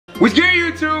What's good,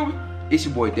 YouTube? It's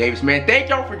your boy Davis, man. Thank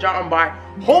y'all for dropping by.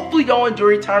 Hopefully y'all enjoy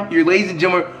your time here, ladies and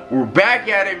gentlemen. We're back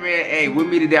at it, man. Hey, with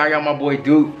me today, I got my boy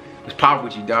Duke. What's poppin'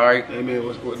 with you, dog? Hey, man,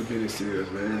 what the business is,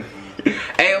 man?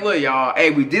 Hey, look, y'all.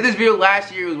 Hey, we did this video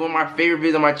last year. It was one of my favorite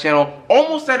videos on my channel.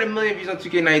 Almost at 1 million views on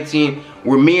 2K19,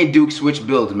 where me and Duke switched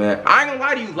builds, man. I ain't gonna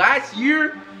lie to you. Last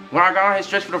year, when I got on his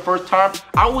stretch for the first time,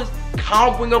 I was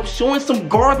comboing up, showing some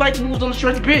guard-like moves on the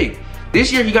stretch big. This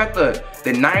year, he got the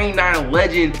 99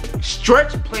 legend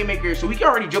stretch playmaker, so we can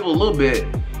already dribble a little bit.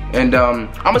 And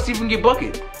I'm gonna see if we can get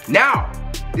bucket. Now,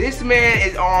 this man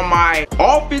is on my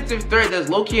offensive threat that's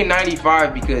low-key at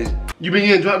 95 because you been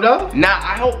getting dropped off? Nah,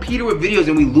 I help Peter with videos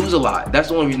and we lose a lot. That's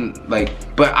the only reason,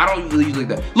 but I don't really use like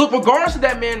that. Look, regardless of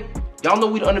that, man, y'all know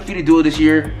we the undefeated duo this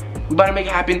year. We about to make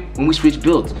it happen when we switch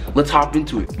builds. Let's hop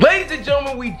into it. Ladies and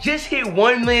gentlemen, we just hit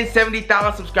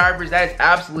 1,070,000 subscribers. That is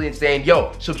absolutely insane.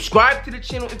 Yo, subscribe to the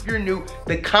channel if you're new.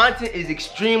 The content is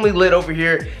extremely lit over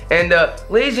here. And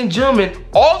ladies and gentlemen,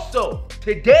 also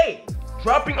today,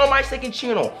 dropping on my second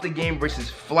channel, the game versus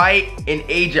Flight and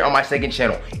Agent on my second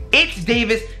channel. It's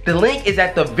Davis. The link is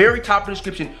at the very top of the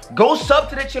description. Go sub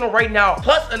to the channel right now.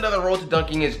 Plus another Road to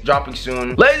Dunking is dropping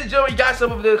soon. Ladies and gentlemen, you got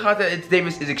some of the content. It's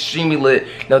Davis is extremely lit.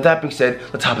 Now with that being said,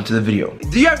 let's hop into the video.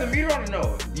 Do you have the meter on or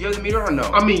no? Do you have the meter on or no?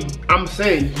 I mean, I'm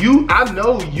saying I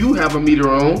know you have a meter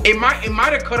on. It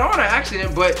might have cut on an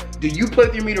accident, but do you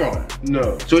put your meter on?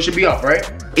 No. So it should be off,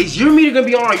 right? Is your meter gonna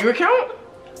be on your account?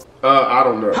 I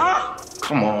don't know. Huh?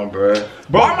 Come on, bruh.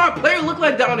 Why my player look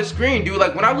like that on the screen, dude?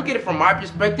 Like, when I look at it from my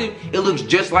perspective, it looks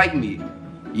just like me.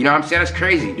 You know what I'm saying? That's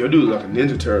crazy. Your dude like a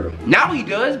Ninja Turtle. Now he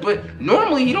does, but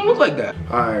normally he don't look like that.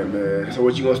 Alright, man. So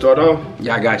what you gonna start off?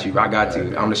 Yeah, I got you. I got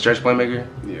you. I'm the stretch playmaker.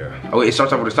 Yeah. Oh, wait, it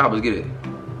starts off with a stop. Let's get it.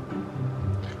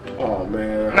 Oh,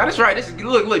 man. Nah, that's right. This is,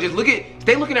 look, just look at,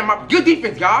 stay looking at my, good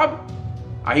defense, Gob.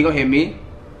 Alright, he gonna hit me.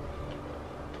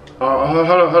 Hold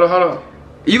on.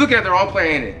 You looking at the wrong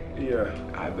player, ain't it? Yeah.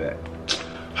 I bet.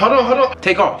 Hold on.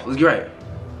 Take off. Let's get right.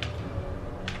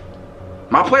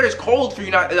 My player is cold for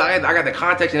you. Not. I got the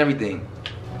context and everything.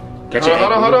 Catch your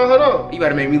ankle. Hold on. You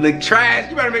better make me look trash.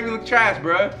 You better make me look trash,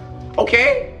 bro.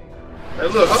 Okay. Hey,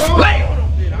 look. Hold on. Play on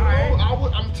them, shit. All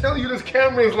right. I'm telling you, this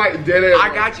camera is like dead ass.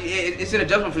 I got you. It's an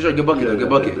adjustment for sure. Good bucket, though. Good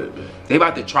bucket. They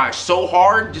about to try so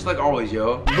hard, just like always,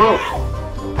 yo. Bro.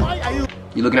 Why are you?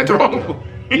 You looking at the wrong?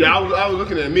 Yeah, I was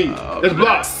looking at me. It's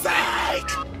blocked.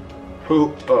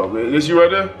 Who? Oh man, this you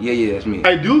right there? Yeah, that's me.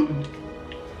 Hey, dude.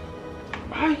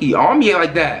 Why he on me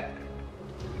like that?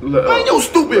 Man, you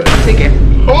stupid. Take it.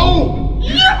 Oh!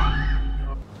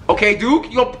 Yeah! Okay,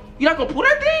 Duke, you not gonna pull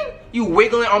that thing? You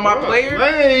wiggling on my player?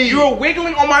 Hey. You are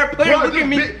wiggling on my player. Bro, look at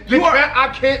me.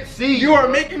 I can't see. You are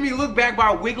making me look back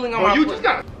by wiggling on my player. You just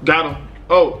got him.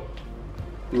 Oh.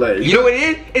 Like, you know what it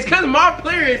is? It's because my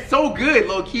player is so good,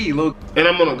 low key. And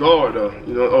I'm on a guard though.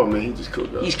 You know, oh man, he just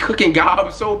cooked up. He's cooking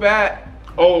Gob so bad.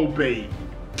 Oh babe.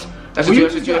 That's a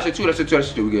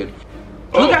two. We good.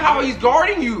 Oh, look at how he's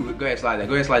guarding you. Go ahead, slide that.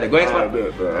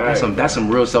 That's some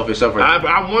real selfish stuff right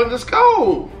there. I wanted to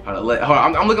score. Hold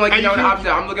on, I'm looking like you're on the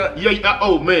opposite. I'm looking like, yeah,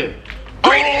 oh man.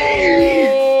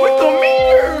 With the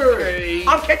meter. Okay.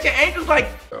 I'm catching ankles like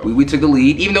we took the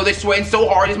lead, even though they're sweating so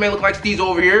hard. This man look like Steve's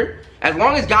over here. As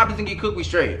long as Gob doesn't get cooked, we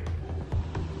straight.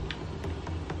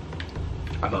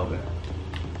 I'm open.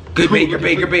 Good bait.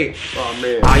 Oh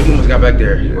man. Ah, you almost got back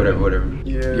there. Yeah. Whatever.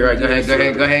 Yeah. You're right. Go ahead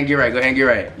and get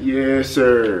right. Yes,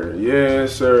 sir.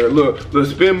 Look, little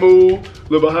spin move,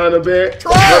 little behind the back.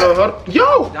 Hold on.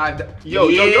 Yo.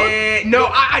 No,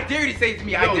 I dare you to say it to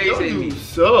me. I dare you to say it to me.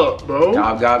 What's up, bro?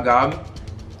 Gob.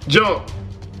 Jump.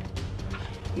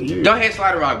 Yeah. Go ahead,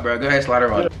 slide a rock, bro.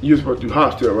 You supposed to do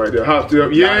hop step right there. Hop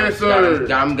step. Yes, sir.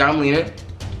 Got him leaning.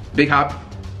 Big hop.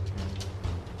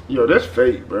 Yo, that's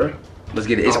fake, bro. Let's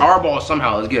get it. It's our ball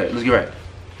somehow. Let's get right.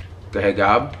 Go ahead,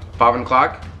 Gob. 5 on the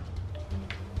clock.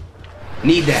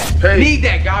 Need that. Hey. Need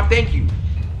that, Gob. Thank you.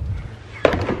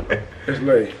 It's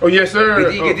late. Oh, yes,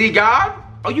 sir. Good D, Gob.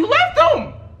 Oh, you left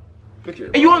him. Look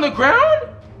at. And you on the ground?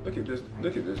 Look at this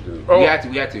dude. Oh. We had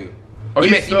to. Oh, he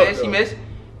missed.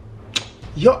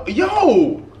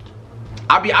 Yo.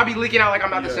 I'll be leaking out like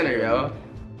I'm out the center, yo.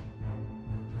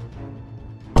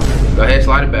 Go ahead,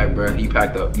 slide it back, bro. You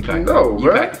packed up. No,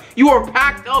 bro. You are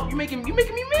packed up. You making me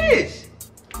miss.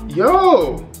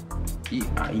 Yo. You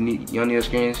don't need the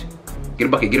screens. Get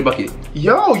a bucket.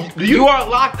 Yo, you are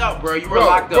locked up, bro. You are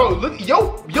locked up. Bro, look,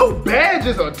 your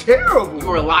badges are terrible. You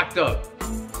are locked up.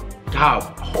 God.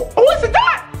 Oh, it's a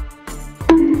dot.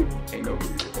 Ain't no.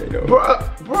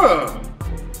 Bruh.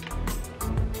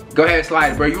 Go ahead,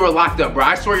 slide it, bro. You are locked up, bro.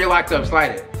 I swear you're locked up.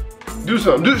 Slide it. Do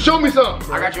something. Show me something,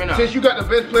 bro. I got you enough. Since you got the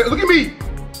best player. Look at me.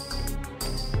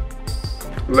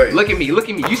 Late. Look at me, look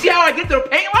at me. You see how I get to the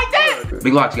paint like that?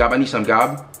 Big locks, Gob. I need some,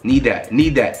 Gob. Need that,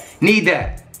 need that, need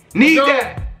that, need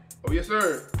that. Oh, yes,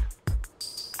 sir.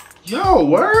 Yo,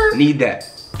 word. Need that.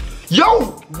 Yo,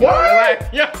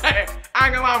 what? Yo, I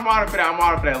ain't gonna lie, I'm on for that. I'm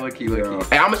on for that. Look key, look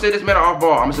key. Hey, I'm gonna set this man off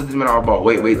ball. I'm gonna set this man off ball.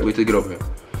 Wait till you get over here.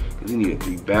 Cause we need a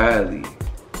 3 badly.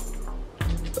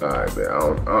 Alright, man.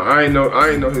 I ain't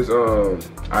know his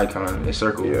icon. His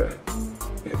circle. Yeah.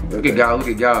 Look at God. Look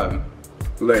at God.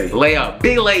 Lay. Layup.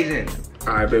 Big lays in.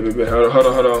 Alright, baby. Hold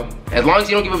on. As long as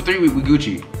you don't give up 3, we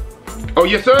Gucci. Oh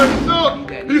yes, sir. He sucked.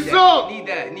 He sucked. Need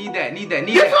that.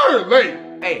 Yes, sir. Late.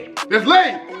 Hey. It's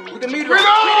late. With the meter.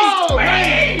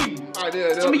 Hey. Alright,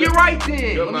 let me get right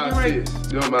then.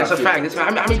 That's a fact. That's a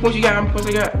fact. How many points you got? How many points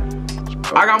I got?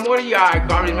 I got more than you. Alright,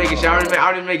 cool. I'm just making sure.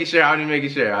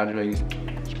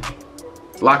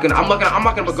 Locking. I'm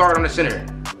locking up a guard on the center.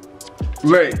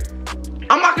 Late.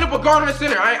 I'm locking up a guard on the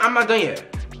center. I'm not done yet.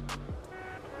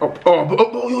 Yo.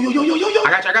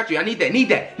 I got you. I need that.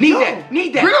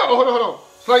 Hold on.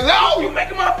 It's like, no. You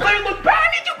making my player look bad.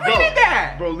 I need you greening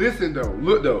that. Bro, listen though.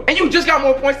 Look though. And you just got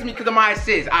more points than me because of my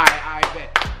assists. I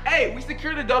bet. Hey, we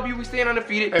secured the W. We staying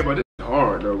undefeated. Hey, but this is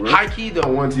hard though, bro. High key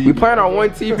though. On TV. We playing on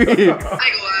one TV. I ain't gonna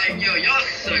lie, yo, y'all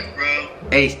suck, bro.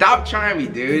 Hey, stop trying me,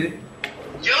 dude.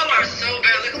 Y'all are so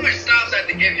bad. Look how much stops I have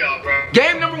to give y'all, bro.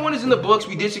 Game number 1 is in the books.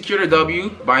 We did secure the W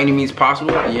by any means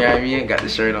possible. You know what I mean? Got the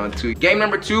shirt on too. Game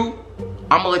number 2,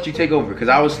 I'm gonna let you take over because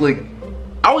I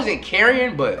wasn't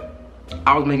carrying, but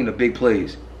I was making the big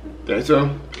plays. That's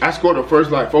I scored the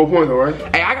first like 4 points, alright?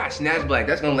 Hey, I got snatch black.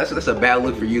 That's a bad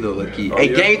look for you though, Lucky.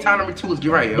 Hey, game time number 2, let's get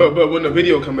right, yo. But when the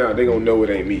video come out, they gonna know it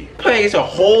ain't me. Playing against a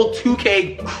whole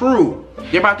 2K crew.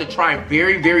 They're about to try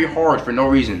very, very hard for no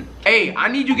reason. Hey, I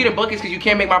need you getting buckets because you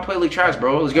can't make my play look trash,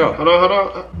 bro. Let's go. Hold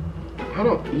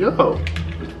on. Yo. Oh,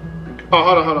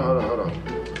 hold on. Oh,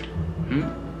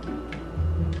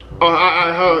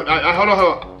 hold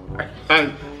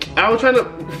on. I was trying to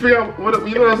figure out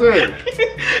you know what I'm saying?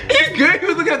 You good? He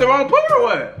was looking at the wrong player or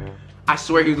what? I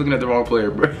swear he was looking at the wrong player,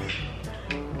 bro.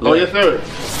 Oh, yes, sir.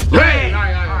 Hey!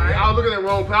 I was looking at the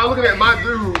wrong player. I was looking at my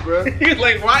dude, bro. He was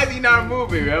like, why is he not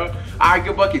moving, bro? All right,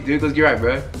 good bucket, dude. Let's get right,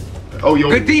 bro. Oh, yo.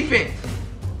 Good defense.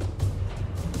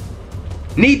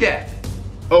 Need that.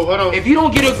 Oh, hold on. If you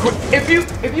don't get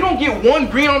if you don't get 1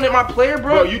 green on my player,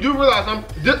 bro. Bro, you do realize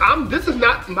this is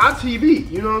not my TV.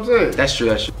 You know what I'm saying? That's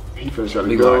true. He finna try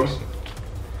to go.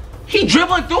 He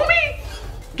dribbling through me?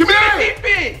 Give me that!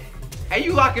 Defense. Hey,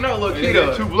 you locking up, low key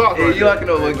though. 2 blocks. Hey, you locking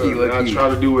up, low key. I try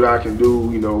to do what I can do,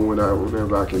 you know,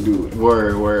 whenever I can do it.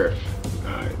 Word.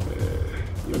 Alright, man.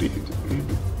 Yo, these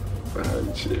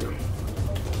chill.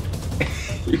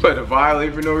 You about to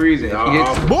violate for no reason.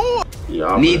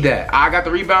 Yeah, need that. I got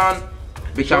the rebound.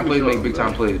 Big time plays make big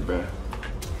time plays, bro.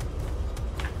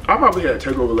 I probably had a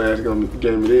takeover last game and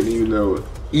didn't even know it.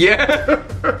 Yeah.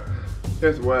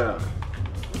 That's wild.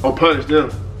 I'll punish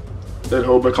them. That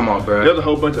whole bunch. Come on, bro. There's a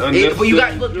whole bunch of unnecessary. But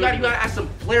you gotta add some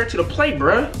flair to the play,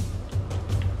 bro.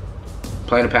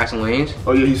 Playing the passing lanes.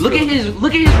 Oh yeah, look at his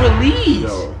release.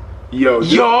 Yo,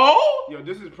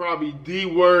 this is probably the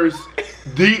worst.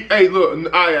 Hey,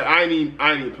 look, I ain't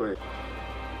even playing.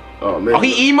 Oh man. Oh,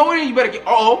 he emoting. You better get.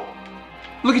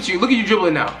 Look at you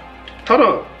dribbling now. Hold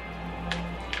on.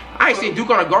 I ain't seen Duke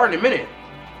on a guard in a minute.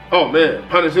 Oh man,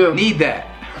 punish him. Need that.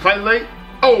 Fight late.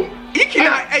 Oh, you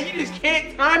cannot. Hey, you just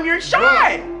can't time your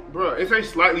shot. Bro, it's a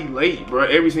slightly late, bro.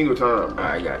 Every single time.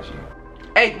 I got you.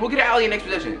 Hey, we'll get an alley in next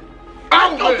possession.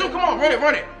 Oh, go, dude, come on,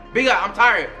 run it. Big guy, I'm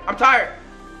tired.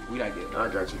 We not getting. I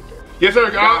got you. Yes,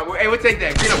 sir, God. Hey, we'll take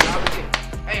that. Get up.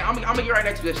 Hey, I'm gonna get right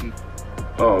next possession.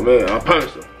 Oh man, I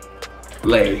punished him.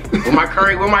 Lay. Where my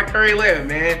Curry live,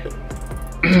 man.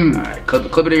 Alright, clip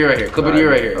it to you right here.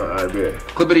 Alright, bet.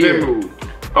 Clip it to you.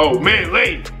 Oh man,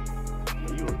 late.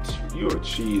 You a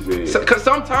cheesehead. Cause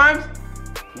sometimes,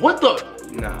 what the?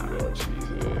 Nah. You a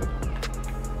cheesehead.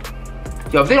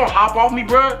 Yo, if they don't hop off me,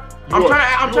 bro, I'm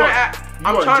trying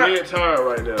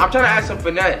to add some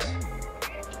finesse.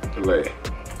 Lay.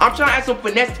 I'm trying to add some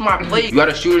finesse to my play. You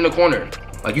gotta shoot in the corner.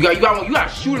 Like you gotta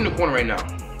shoot in the corner right now.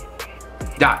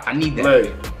 Dot, I need that.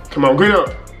 Lay. Come on, green up.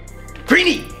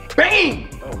 Greeny, bang.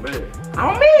 Oh man.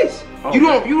 I don't miss. You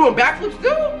doing backflips too?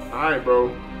 Alright, bro.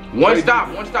 One stop.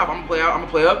 I'm gonna play out. I'm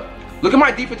gonna play up. Look at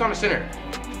my defense on the center.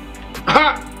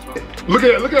 Look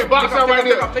at box out right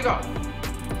there. Take off.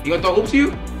 You gonna throw hoops to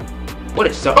you? What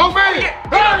is up? Oh man!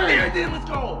 Hey! Let's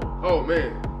go. Oh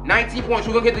man. 19 points.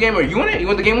 Who's gonna get the game winner? You want it? You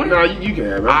want the game winner? Nah, you can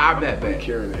have it. I bet. I'm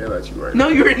carrying the hell out you right now.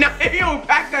 now. No, you're not. You don't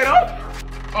pack that up.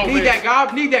 Oh, need that gob.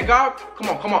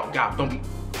 Come on, gob. Don't be.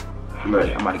 I'm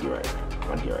about to get right.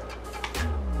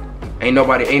 Ain't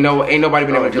nobody been able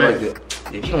to do like this.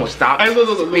 If you don't stop. Hey,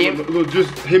 look,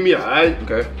 just hit me out, alright?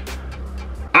 Okay.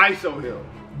 ISO him.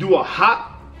 Do a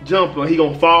hot jumper, he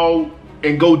gonna fall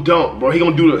and go dunk, bro. He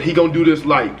gonna do this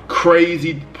like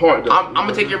crazy part. I'm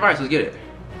gonna take your advice. Let's get it.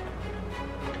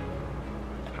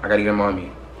 I gotta get him on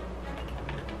me.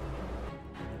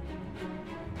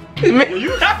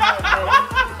 You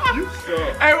suck. You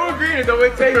suck. Hey, we're green though.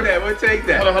 We'll take that. We'll take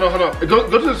that. Hold on. Go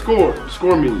to the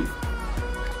score menu.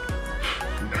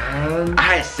 I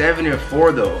had 7 and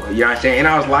 4 though. You know what I'm saying? And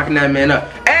I was locking that man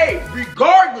up. Hey,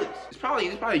 regardless, it's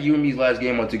probably you and me's last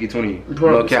game on 2K20.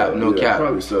 No cap, no cap.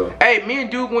 Probably so. Hey, me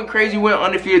and Duke went crazy. We went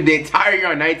undefeated the entire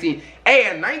year on 19. Hey,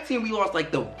 at 19 we lost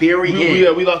like the very end.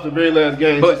 Yeah, we lost the very last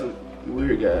game. But,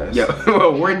 weird guys. Yeah,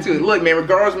 we're into it. Look, man,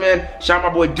 regardless, man, shout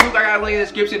out my boy Duke. I got a link in the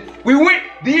description. We went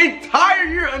the entire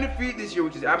year undefeated this year,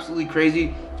 which is absolutely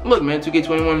crazy. Look, man,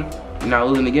 2K21, you're not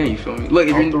losing again, you feel me? Look,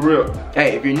 if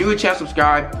you're new to chat,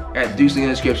 subscribe at Duke's link in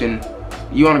the description.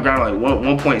 You on the ground like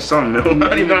 1 point something, man.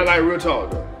 Not even like real talk,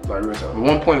 though. Like real talk.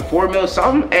 1.4 mil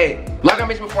something. Hey, like I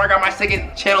mentioned before, I got my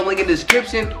second channel link in the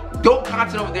description. Dope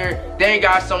content over there. Thank you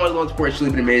guys so much for the support. It's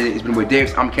really been amazing. It's been with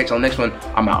Davis. I'm gonna catch you on the next one.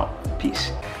 I'm out.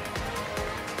 Peace.